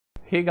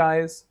Hey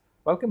guys,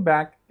 welcome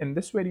back. In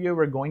this video,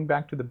 we're going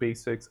back to the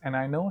basics, and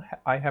I know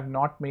I have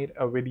not made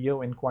a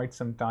video in quite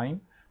some time,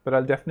 but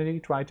I'll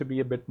definitely try to be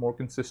a bit more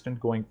consistent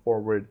going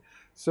forward.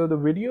 So the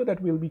video that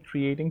we'll be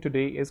creating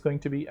today is going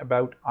to be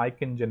about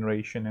icon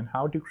generation and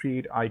how to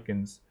create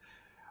icons.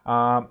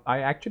 I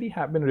actually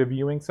have been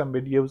reviewing some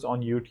videos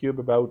on YouTube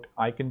about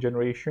icon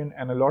generation,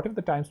 and a lot of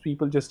the times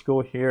people just go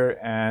here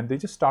and they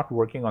just start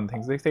working on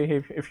things. They say,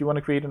 hey, if you want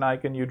to create an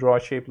icon, you draw a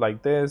shape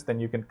like this,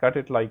 then you can cut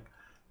it like,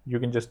 you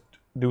can just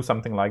do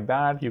something like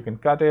that, you can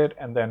cut it,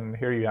 and then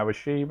here you have a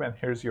shape and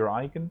here's your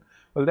icon.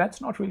 Well, that's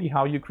not really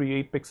how you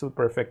create pixel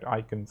perfect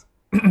icons.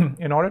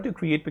 In order to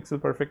create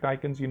pixel perfect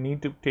icons, you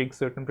need to take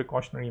certain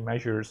precautionary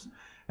measures,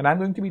 and I'm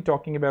going to be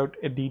talking about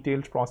a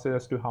detailed process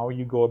as to how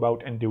you go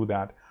about and do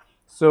that.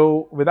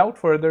 So without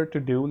further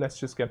ado, let's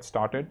just get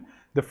started.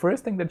 The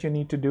first thing that you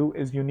need to do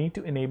is you need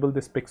to enable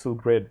this pixel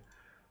grid.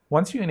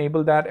 Once you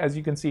enable that, as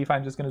you can see, if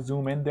I'm just going to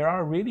zoom in, there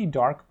are really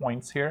dark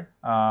points here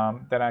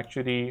that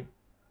actually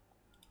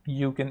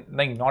you can,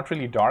 like, not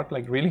really dark,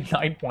 like really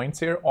light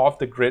points here off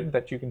the grid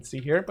that you can see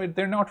here, but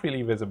they're not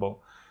really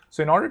visible.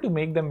 So in order to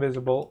make them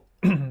visible,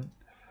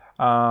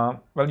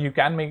 well, you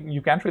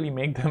can't really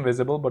make them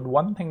visible, but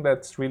one thing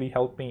that's really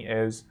helped me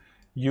is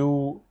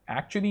you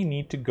actually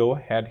need to go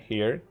ahead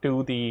here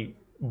to the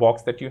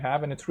box that you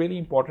have, and it's really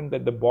important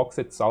that the box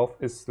itself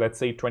is, let's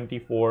say,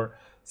 24,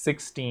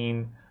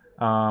 16,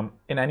 in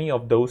any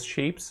of those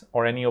shapes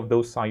or any of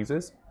those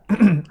sizes.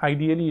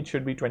 Ideally it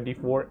should be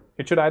 24.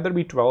 It should either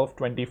be 12,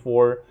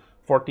 24,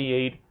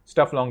 48,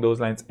 stuff along those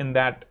lines, in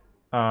that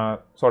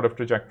sort of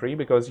trajectory,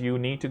 because you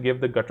need to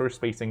give the gutter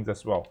spacings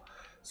as well.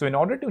 So in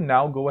order to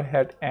now go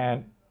ahead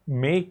and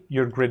make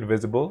your grid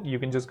visible, you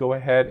can just go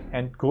ahead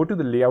and go to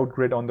the layout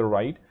grid on the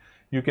right.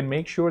 You can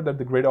make sure that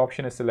the grid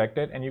option is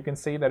selected, and you can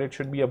say that it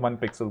should be a 1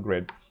 pixel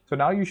grid. So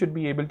now you should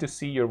be able to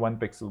see your 1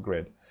 pixel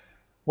grid.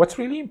 What's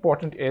really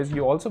important is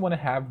you also want to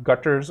have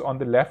gutters on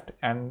the left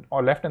and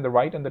the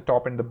right, and the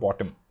top and the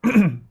bottom.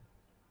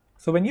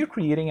 So when you're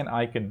creating an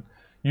icon,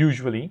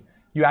 usually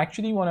you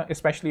actually want to,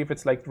 especially if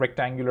it's like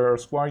rectangular or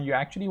square, you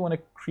actually want to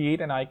create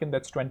an icon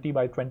that's 20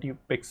 by 20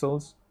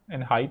 pixels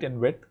in height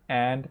and width,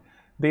 and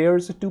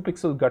there's a 2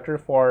 pixel gutter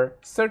for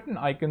certain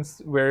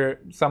icons where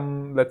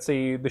some, let's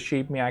say, the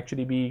shape may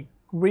actually be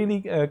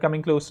really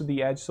coming close to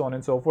the edge, so on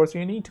and so forth. So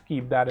you need to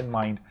keep that in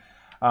mind.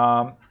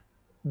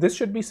 This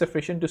should be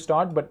sufficient to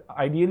start, but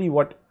ideally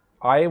what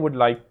I would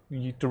like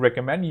to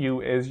recommend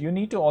you is you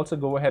need to also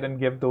go ahead and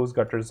give those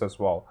gutters as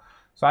well.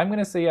 So I'm going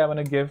to say I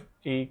want to give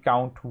a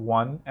count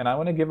 1, and I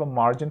want to give a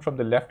margin from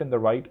the left and the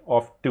right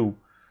of 2.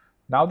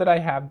 Now that I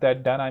have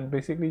that done, I'm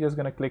basically just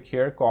going to click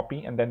here,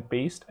 copy, and then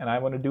paste, and I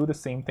want to do the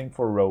same thing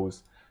for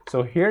rows.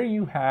 So here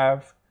you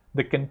have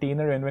the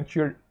container in which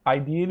you're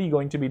ideally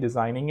going to be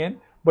designing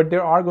in, but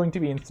there are going to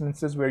be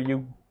instances where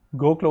you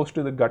go close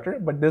to the gutter,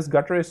 but this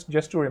gutter is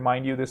just to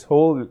remind you, this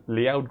whole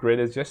layout grid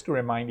is just to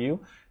remind you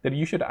that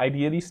you should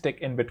ideally stick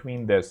in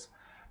between this.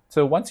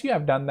 So once you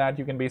have done that,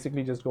 you can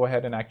basically just go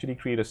ahead and actually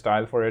create a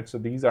style for it. So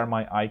these are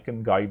my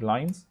icon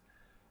guidelines,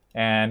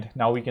 and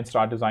now we can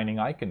start designing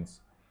icons.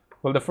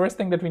 Well, the first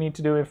thing that we need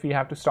to do if we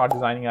have to start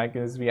designing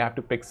icons, we have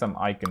to pick some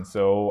icons.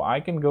 So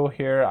I can go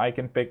here, I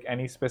can pick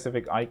any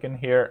specific icon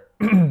here.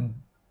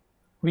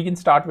 We can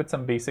start with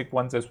some basic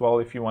ones as well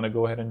if you want to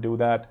go ahead and do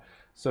that.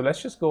 So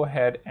let's just go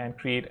ahead and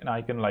create an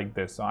icon like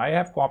this. So I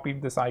have copied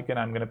this icon,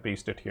 I'm going to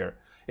paste it here.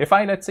 If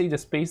I, let's say,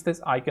 just paste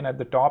this icon at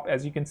the top,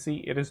 as you can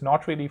see, it is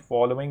not really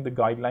following the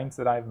guidelines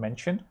that I've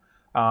mentioned,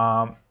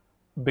 but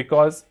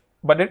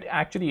it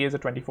actually is a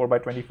 24 by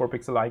 24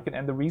 pixel icon.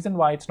 And the reason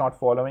why it's not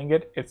following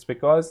it, it's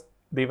because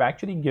they've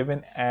actually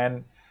given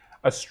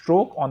a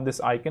stroke on this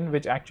icon,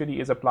 which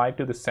actually is applied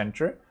to the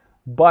center.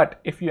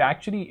 But if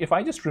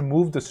I just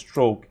remove the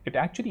stroke, it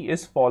actually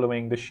is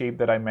following the shape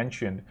that I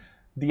mentioned.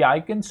 The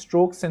icon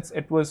stroke, since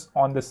it was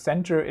on the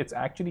center, it's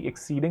actually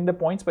exceeding the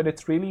points, but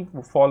it's really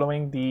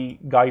following the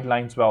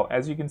guidelines well.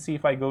 As you can see,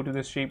 if I go to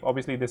this shape,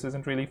 obviously this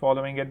isn't really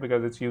following it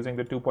because it's using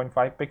the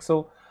 2.5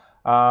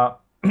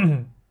 pixel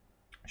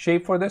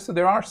shape for this. So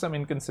there are some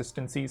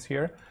inconsistencies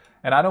here,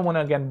 and I don't want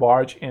to again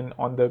barge in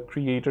on the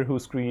creator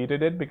who's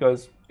created it,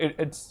 because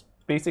it's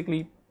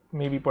basically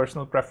maybe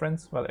personal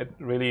preference. Well, it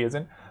really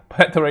isn't, but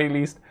at the very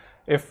least,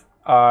 if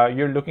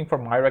you're looking for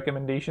my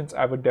recommendations,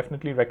 I would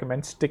definitely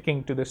recommend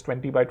sticking to this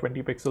 20 by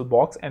 20 pixel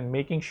box and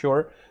making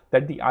sure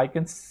that the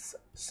icons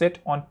sit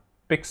on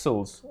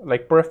pixels,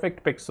 like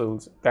perfect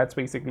pixels. That's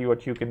basically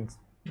what you can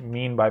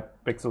mean by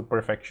pixel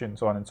perfection,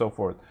 so on and so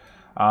forth.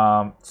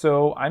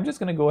 So I'm just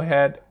going to go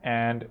ahead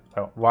and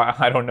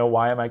I don't know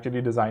why I'm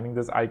actually designing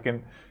this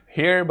icon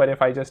here, but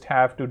if I just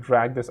have to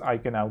drag this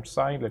icon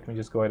outside, let me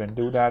just go ahead and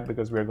do that,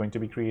 because we're going to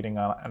be creating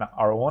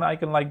our own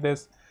icon like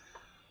this.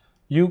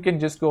 You can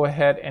just go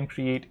ahead and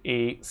create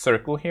a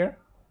circle here.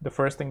 The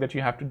first thing that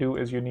you have to do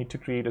is you need to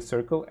create a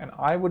circle, and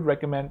I would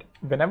recommend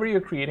whenever you're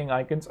creating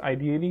icons,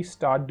 ideally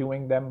start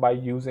doing them by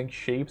using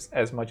shapes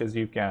as much as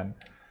you can.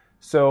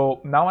 So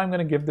now I'm going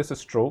to give this a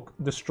stroke.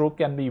 The stroke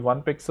can be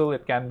 1 pixel,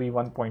 it can be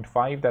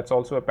 1.5. That's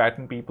also a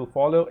pattern people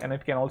follow, and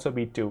it can also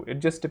be 2. It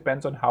just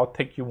depends on how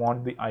thick you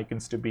want the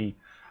icons to be.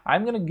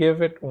 I'm going to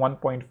give it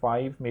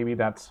 1.5. Maybe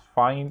that's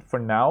fine for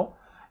now.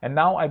 And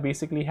now I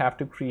basically have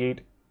to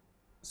create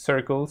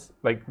circles,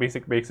 like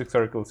basic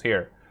circles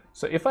here.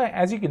 So if I,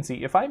 as you can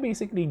see, if I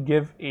basically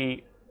give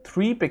a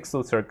 3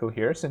 pixel circle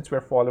here, since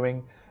we're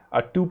following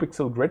a 2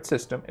 pixel grid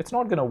system, it's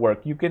not going to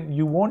work.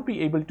 You won't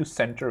be able to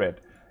center it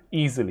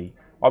easily.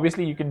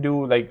 Obviously you can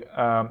do like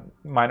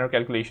minor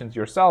calculations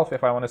yourself.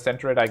 If I want to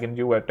center it, I can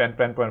do a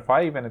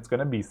 10.5 and it's going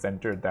to be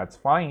centered. That's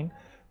fine,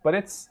 but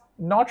it's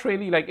not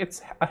really, like,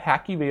 it's a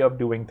hacky way of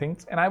doing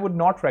things, and I would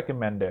not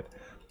recommend it.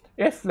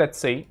 If, let's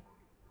say,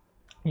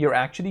 you're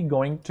actually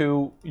going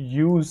to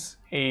use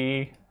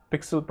a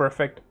pixel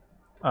perfect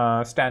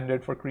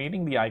standard for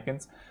creating the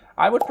icons,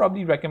 I would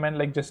probably recommend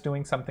like just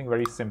doing something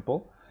very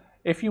simple.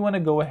 If you want to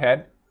go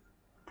ahead,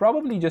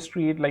 probably just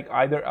create like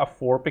either a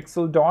 4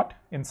 pixel dot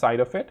inside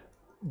of it.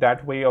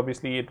 That way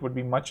obviously it would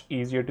be much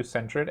easier to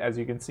center it. As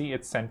you can see,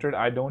 it's centered.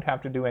 I don't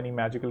have to do any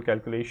magical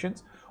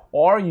calculations.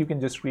 Or you can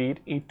just create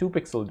a 2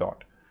 pixel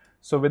dot.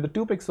 So with the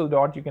 2 pixel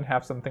dot, you can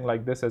have something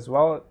like this as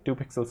well, 2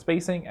 pixel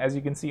spacing. As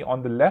you can see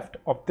on the left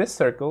of this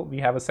circle, we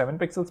have a 7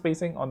 pixel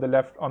spacing. On the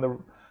left, on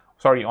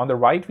the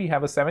right, we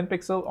have a 7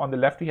 pixel. On the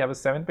left, we have a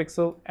 7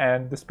 pixel,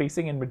 and the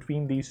spacing in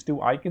between these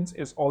two icons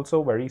is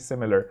also very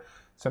similar.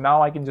 So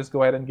now I can just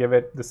go ahead and give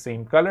it the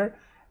same color,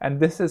 and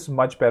this is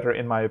much better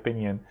in my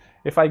opinion.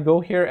 If I go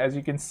here, as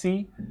you can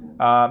see,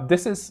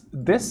 this is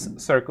this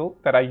circle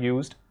that I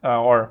used,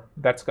 or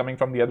that's coming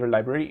from the other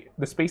library.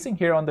 The spacing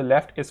here on the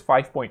left is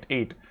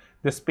 5.8.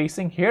 The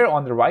spacing here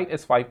on the right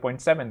is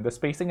 5.7. The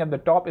spacing at the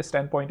top is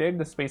 10.8.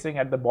 The spacing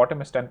at the bottom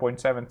is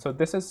 10.7. So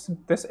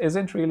this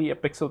isn't really a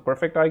pixel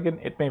perfect icon.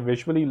 It may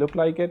visually look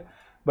like it,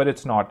 but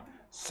it's not.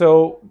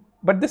 So,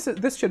 but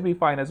this should be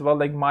fine as well.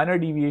 Like minor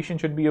deviation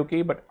should be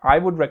okay, but I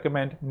would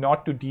recommend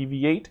not to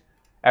deviate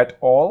at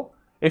all.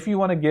 If you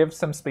want to give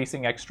some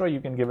spacing extra, you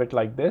can give it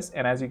like this.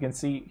 And as you can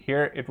see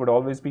here, it would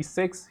always be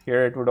 6.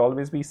 Here it would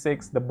always be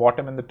 6. The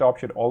bottom and the top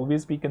should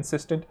always be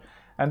consistent.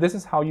 And this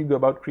is how you go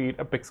about create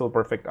a pixel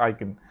perfect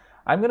icon.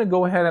 I'm going to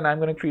go ahead and I'm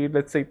going to create,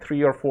 let's say,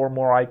 3 or 4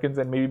 more icons,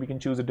 and maybe we can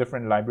choose a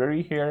different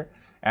library here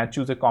and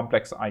choose a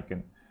complex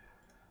icon.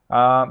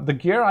 The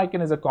gear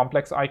icon is a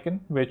complex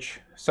icon, which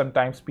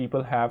sometimes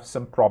people have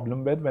some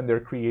problem with when they're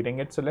creating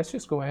it. So let's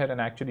just go ahead and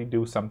actually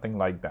do something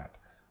like that.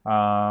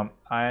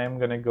 I'm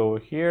going to go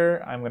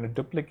here. I'm going to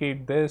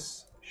duplicate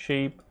this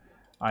shape.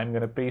 I'm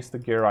going to paste the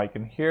gear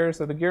icon here.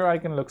 So the gear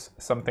icon looks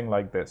something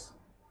like this.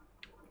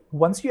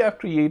 Once you have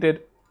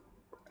created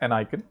an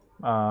icon,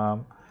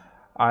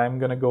 I'm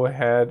going to go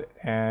ahead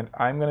and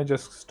I'm going to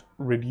just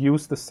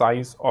reduce the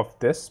size of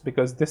this,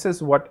 because this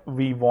is what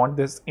we want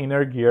this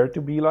inner gear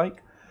to be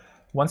like.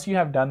 Once you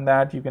have done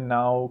that, you can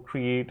now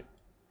create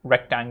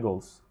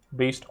rectangles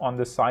based on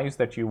the size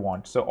that you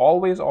want. So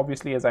always,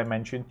 obviously, as I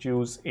mentioned,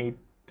 choose a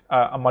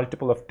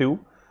multiple of 2.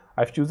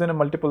 I've chosen a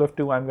multiple of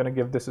 2. I'm going to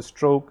give this a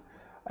stroke,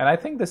 and I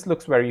think this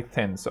looks very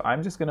thin, so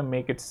I'm just going to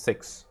make it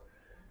 6.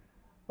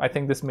 I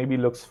think this maybe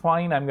looks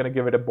fine. I'm going to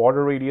give it a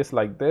border radius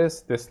like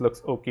this. This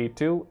looks okay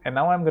too. And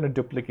now I'm going to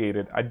duplicate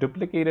it. I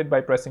duplicate it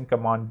by pressing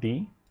Command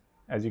D.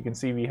 As you can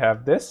see, we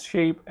have this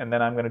shape, and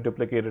then I'm going to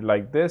duplicate it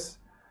like this,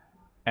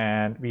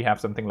 and we have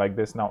something like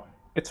this. Now,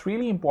 it's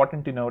really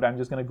important to note, I'm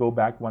just going to go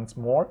back once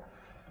more,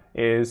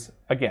 is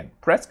again,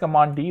 press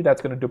Command D.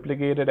 That's going to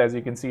duplicate it. As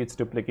you can see, it's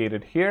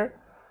duplicated here.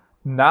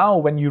 Now,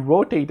 when you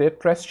rotate it,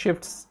 press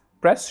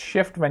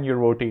Shift when you're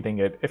rotating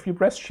it. If you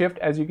press Shift,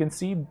 as you can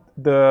see,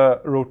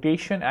 the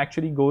rotation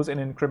actually goes in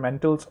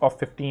incrementals of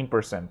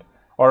 15%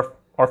 or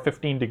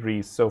 15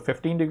 degrees. So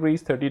 15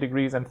 degrees, 30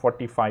 degrees, and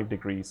 45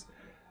 degrees.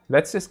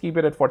 Let's just keep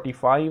it at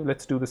 45.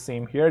 Let's do the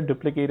same here.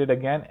 Duplicate it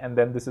again, and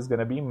then this is going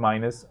to be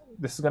minus.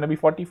 This is going to be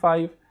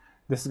 45.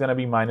 This is going to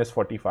be minus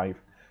 45.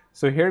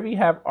 So here we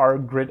have our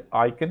grid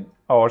icon,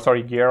 or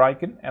sorry, gear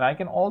icon, and I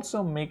can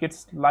also make it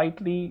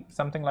slightly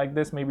something like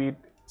this. Maybe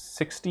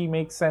 60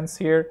 makes sense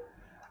here.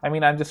 I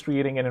mean, I'm just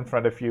creating it in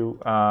front of you,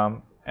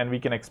 and we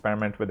can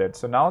experiment with it.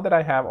 So now that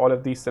I have all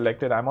of these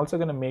selected, I'm also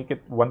going to make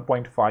it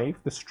 1.5,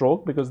 the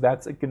stroke, because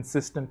that's a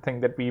consistent thing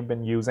that we've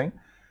been using.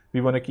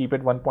 We want to keep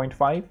it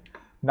 1.5.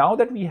 Now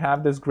that we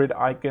have this grid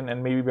icon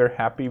and maybe we're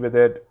happy with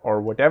it or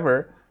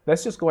whatever,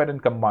 let's just go ahead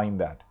and combine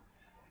that.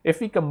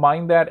 If we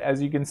combine that,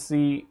 as you can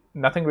see,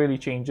 nothing really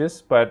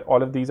changes, but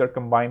all of these are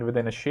combined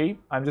within a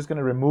shape. I'm just going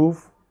to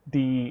remove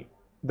the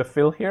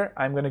fill here.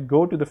 I'm going to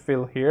go to the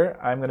fill here.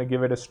 I'm going to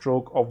give it a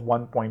stroke of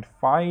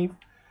 1.5,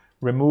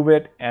 remove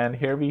it, and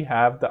here we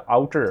have the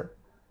outer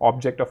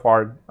object of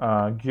our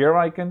gear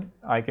icon.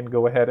 I can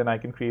go ahead and I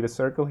can create a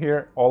circle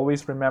here.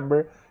 Always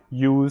remember,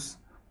 use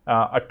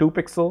a 2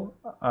 pixel.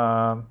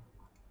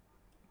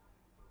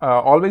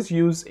 Always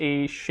use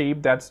a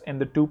shape that's in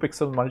the 2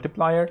 pixel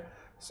multiplier.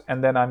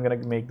 and then I'm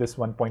going to make this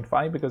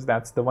 1.5 because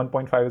that's the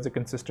 1.5 is a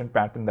consistent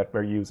pattern that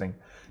we're using.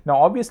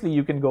 Now obviously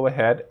you can go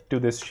ahead to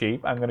this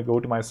shape. I'm going to go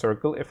to my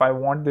circle. If I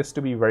want this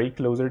to be very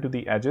closer to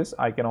the edges,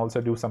 I can also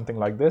do something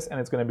like this, and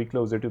it's going to be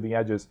closer to the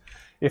edges.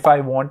 If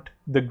I want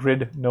the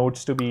grid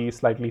nodes to be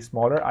slightly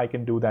smaller, I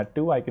can do that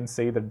too. I can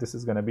say that this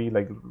is going to be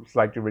like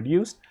slightly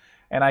reduced,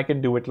 and I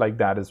can do it like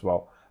that as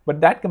well. But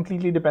that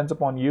completely depends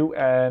upon you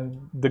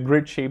and the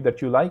grid shape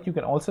that you like. You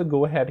can also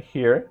go ahead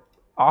here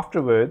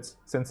afterwards,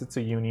 since it's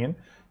a union,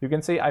 you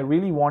can say I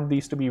really want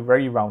these to be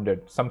very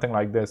rounded, something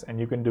like this, and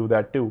you can do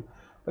that too.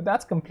 But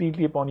that's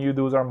completely upon you.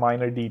 Those are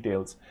minor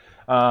details.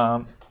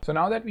 So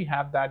now that we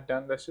have that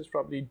done, let's just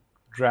probably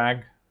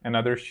drag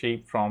another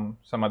shape from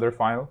some other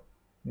file,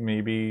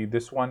 maybe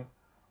this one,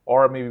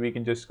 or maybe we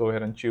can just go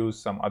ahead and choose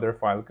some other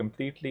file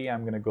completely.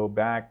 I'm going to go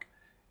back,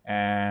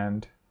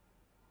 and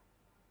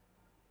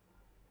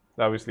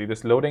obviously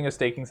this loading is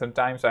taking some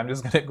time, so I'm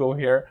just going to go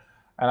here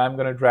and I'm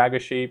going to drag a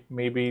shape,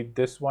 maybe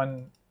this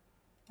one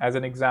as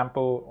an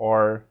example,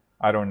 or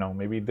I don't know,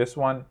 maybe this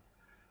one,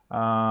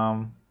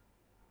 or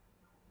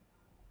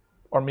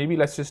maybe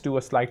let's just do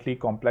a slightly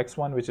complex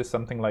one, which is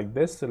something like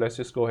this. So let's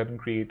just go ahead and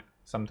create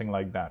something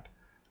like that.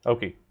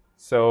 Okay,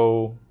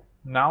 so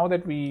now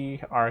that we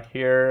are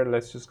here,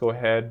 let's just go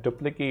ahead,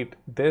 duplicate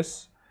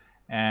this,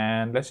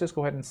 and let's just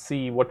go ahead and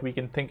see what we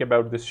can think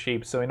about this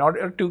shape. So in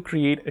order to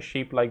create a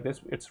shape like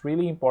this, it's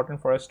really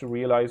important for us to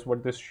realize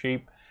what this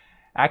shape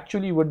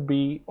actually would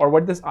be, or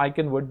what this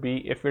icon would be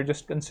if we're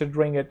just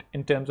considering it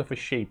in terms of a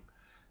shape.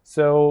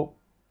 So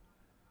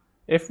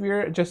if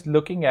we're just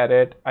looking at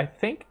it, I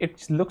think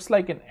it looks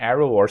like an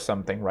arrow or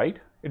something, right?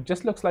 It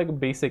just looks like a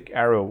basic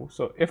arrow.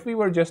 So if we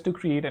were just to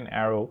create an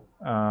arrow,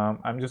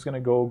 I'm just going to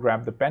go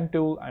grab the pen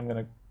tool. I'm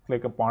going to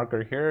click a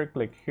marker here,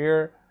 click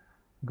here,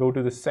 go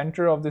to the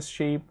center of this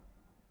shape,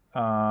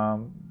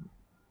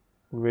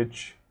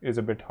 which is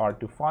a bit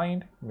hard to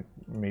find.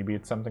 Maybe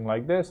it's something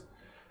like this.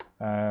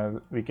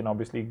 We can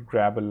obviously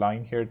grab a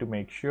line here to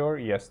make sure.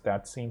 Yes,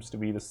 that seems to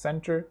be the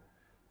center.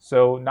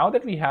 So now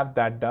that we have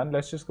that done,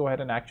 let's just go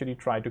ahead and actually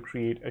try to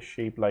create a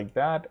shape like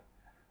that.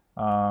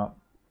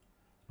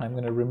 I'm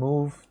going to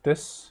remove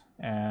this,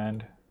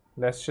 and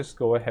let's just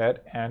go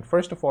ahead and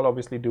first of all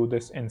obviously do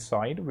this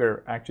inside.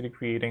 We're actually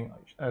creating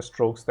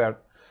strokes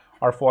that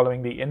are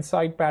following the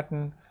inside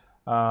pattern.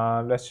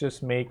 Let's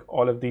just make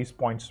all of these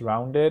points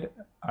rounded.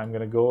 I'm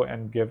going to go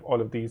and give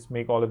all of these,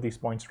 make all of these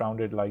points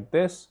rounded like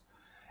this.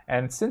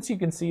 And since you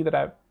can see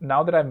that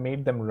now that I've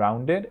made them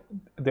rounded,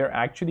 they're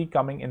actually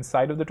coming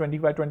inside of the 20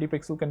 by 20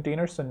 pixel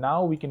container. So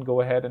now we can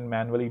go ahead and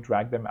manually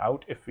drag them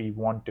out if we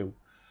want to.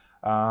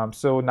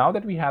 So now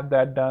that we have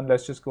that done,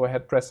 let's just go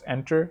ahead, press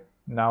enter.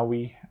 Now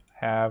we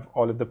have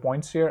all of the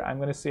points here. I'm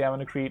going to say I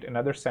want to create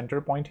another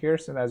center point here.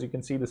 So as you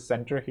can see, the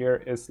center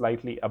here is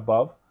slightly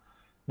above.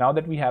 Now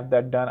that we have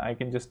that done, I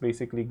can just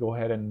basically go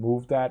ahead and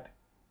move that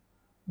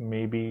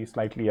maybe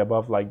slightly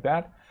above like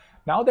that.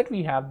 Now that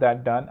we have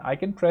that done, I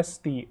can press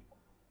the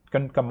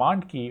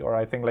command key, or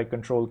I think like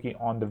control key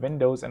on the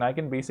Windows, and I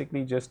can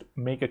basically just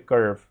make a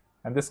curve,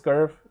 and this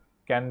curve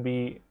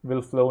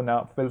will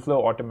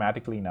flow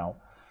automatically now.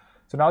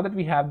 So now that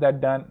we have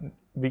that done,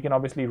 we can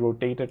obviously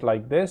rotate it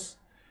like this.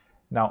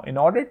 Now in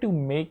order to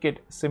make it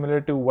similar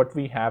to what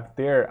we have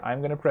there, I'm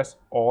going to press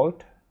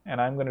Alt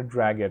and I'm going to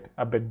drag it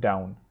a bit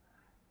down.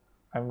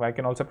 I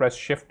can also press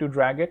Shift to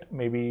drag it.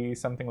 Maybe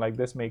something like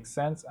this makes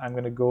sense. I'm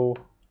going to go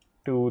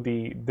to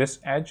this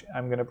edge.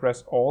 I'm going to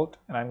press Alt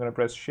and I'm going to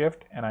press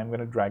Shift, and I'm going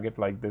to drag it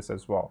like this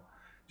as well.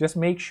 Just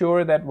make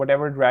sure that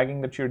whatever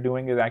dragging that you're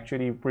doing is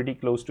actually pretty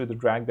close to the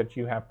drag that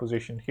you have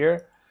positioned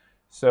here.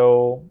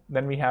 So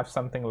then we have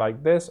something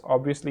like this.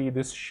 Obviously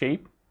this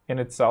shape in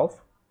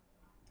itself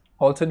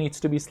also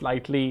needs to be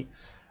slightly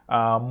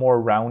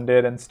more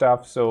rounded and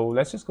stuff. So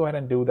let's just go ahead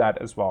and do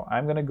that as well.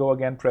 I'm going to go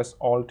again, press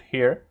Alt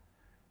here.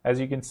 As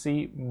you can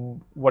see,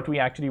 what we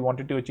actually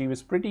wanted to achieve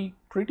is pretty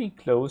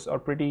close, or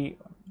pretty,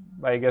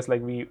 I guess,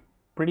 like we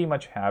pretty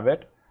much have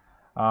it.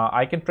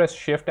 I can press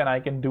Shift and I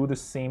can do the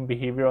same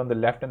behavior on the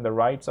left and the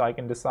right, so I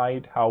can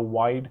decide how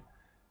wide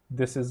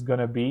this is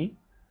gonna be.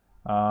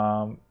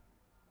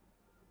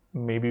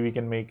 Maybe we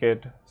can make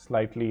it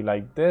slightly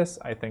like this.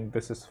 I think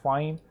this is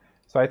fine.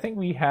 So I think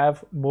we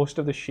have most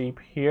of the shape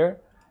here,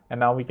 and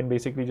now we can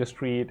basically just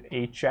create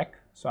a check.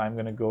 So I'm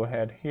gonna go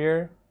ahead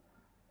here.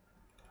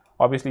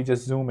 Obviously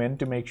just zoom in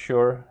to make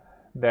sure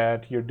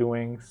that you're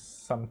doing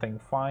something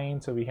fine.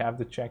 So we have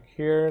the check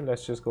here.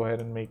 Let's just go ahead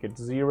and make it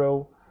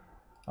 0.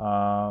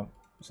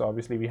 So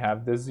obviously we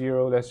have this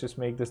 0. Let's just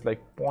make this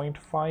like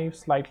 0.5,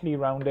 slightly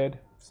rounded,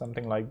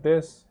 something like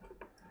this.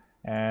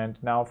 And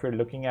now if you're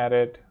looking at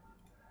it,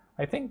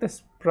 I think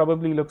this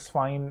probably looks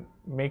fine.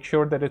 Make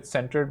sure that it's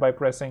centered by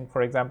pressing,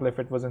 for example, if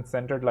it wasn't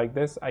centered like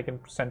this, I can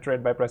center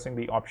it by pressing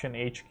the Option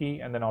H key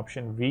and then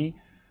Option V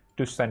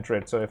to center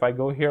it. So if I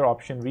go here,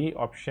 Option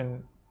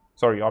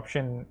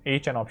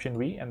H and Option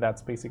V, and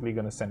that's basically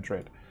going to center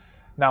it.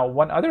 Now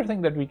one other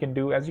thing that we can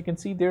do, as you can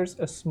see, there's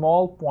a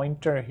small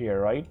pointer here,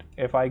 right?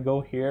 If I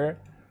go here,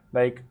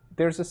 like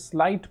there's a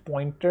slight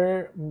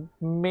pointer,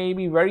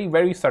 maybe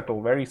very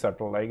subtle,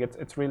 like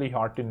it's really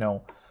hard to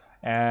know.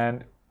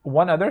 And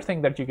one other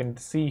thing that you can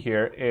see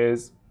here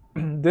is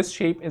this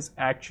shape is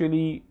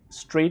actually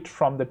straight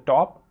from the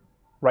top,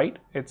 right?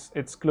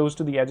 It's close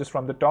to the edges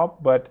from the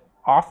top, but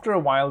after a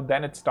while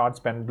then it starts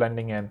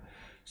blending in.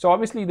 So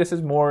obviously this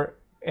is more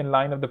in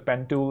line of the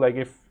pen tool. Like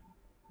if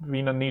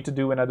we need to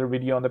do another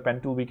video on the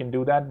pen tool, we can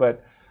do that.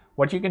 But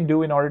what you can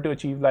do in order to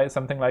achieve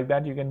something like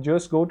that, you can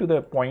just go to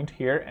the point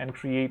here and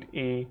create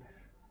a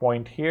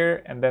point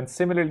here, and then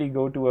similarly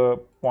go to a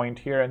point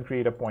here and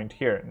create a point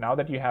here. Now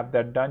that you have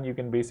that done, you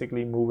can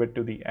basically move it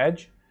to the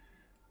edge.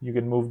 You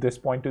can move this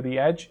point to the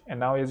edge, and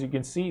now as you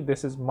can see,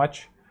 this is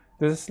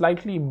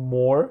slightly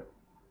more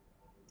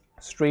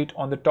straight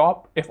on the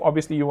top. If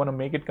obviously you want to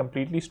make it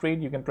completely straight,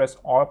 you can press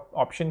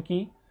option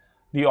key,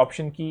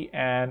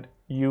 and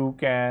you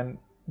can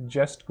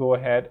just go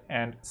ahead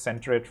and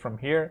center it from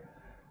here.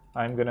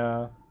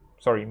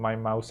 Sorry, my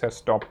mouse has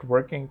stopped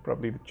working.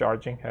 Probably the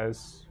charging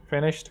has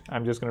finished.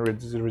 I'm just going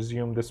to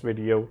resume this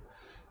video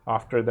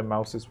after the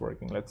mouse is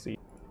working. Let's see.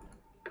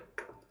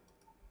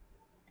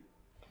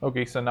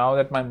 Okay, so now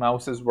that my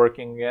mouse is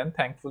working again,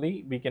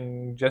 thankfully, we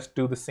can just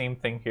do the same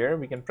thing here.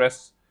 We can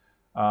press,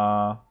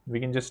 we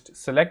can just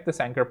select this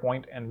anchor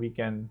point, and we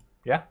can,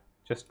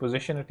 just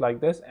position it like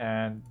this.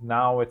 And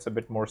now it's a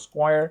bit more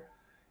square.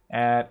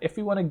 And if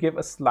we want to give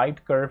a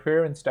slight curve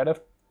here, instead of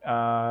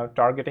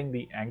targeting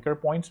the anchor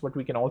points, what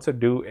we can also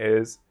do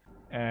is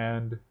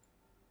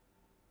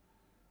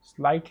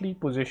slightly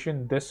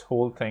position this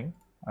whole thing.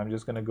 I'm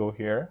just going to go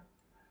here,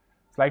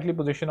 slightly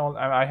position all.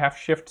 I have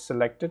shift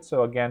selected,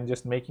 so again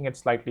just making it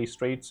slightly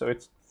straight, so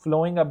it's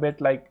flowing a bit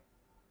like,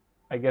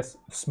 I guess,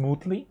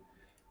 smoothly.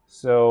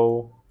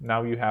 So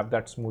now you have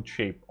that smooth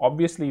shape.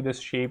 Obviously this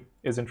shape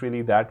isn't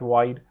really that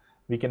wide.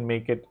 We can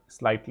make it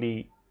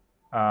slightly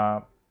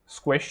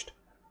squished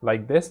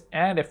like this,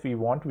 and if we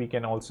want, we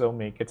can also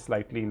make it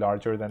slightly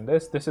larger than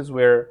this. This is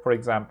where, for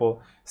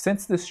example,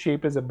 since this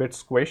shape is a bit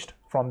squished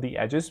from the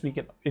edges, we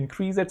can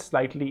increase it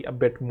slightly a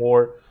bit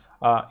more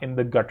in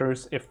the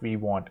gutters if we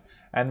want,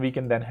 and we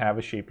can then have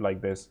a shape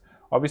like this.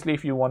 Obviously,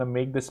 if you want to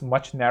make this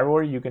much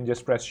narrower, you can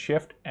just press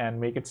shift and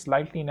make it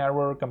slightly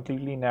narrower,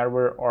 completely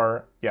narrower,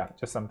 or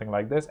just something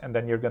like this, and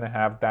then you're going to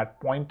have that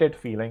pointed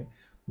feeling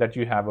that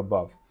you have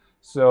above.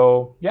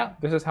 So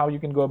this is how you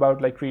can go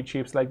about create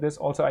shapes like this.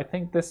 Also, I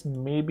think this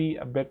may be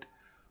a bit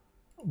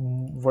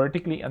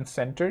vertically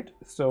uncentered,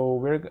 so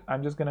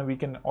we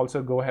can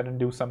also go ahead and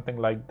do something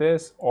like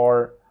this,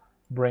 or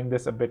bring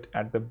this a bit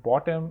at the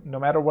bottom. No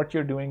matter what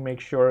you're doing, make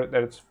sure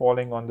that it's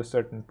falling on the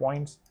certain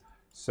points.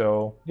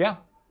 So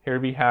here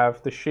we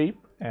have the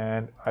shape,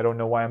 and I don't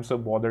know why I'm so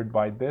bothered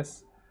by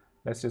this.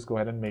 Let's just go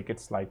ahead and make it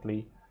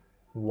slightly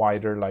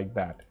wider like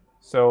that.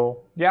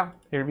 So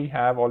here we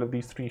have all of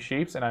these three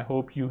shapes, and I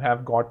hope you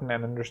have gotten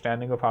an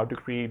understanding of how to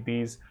create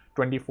these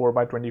 24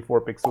 by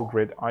 24 pixel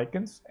grid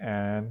icons.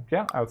 And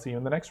I'll see you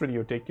in the next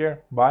video. Take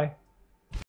care. Bye.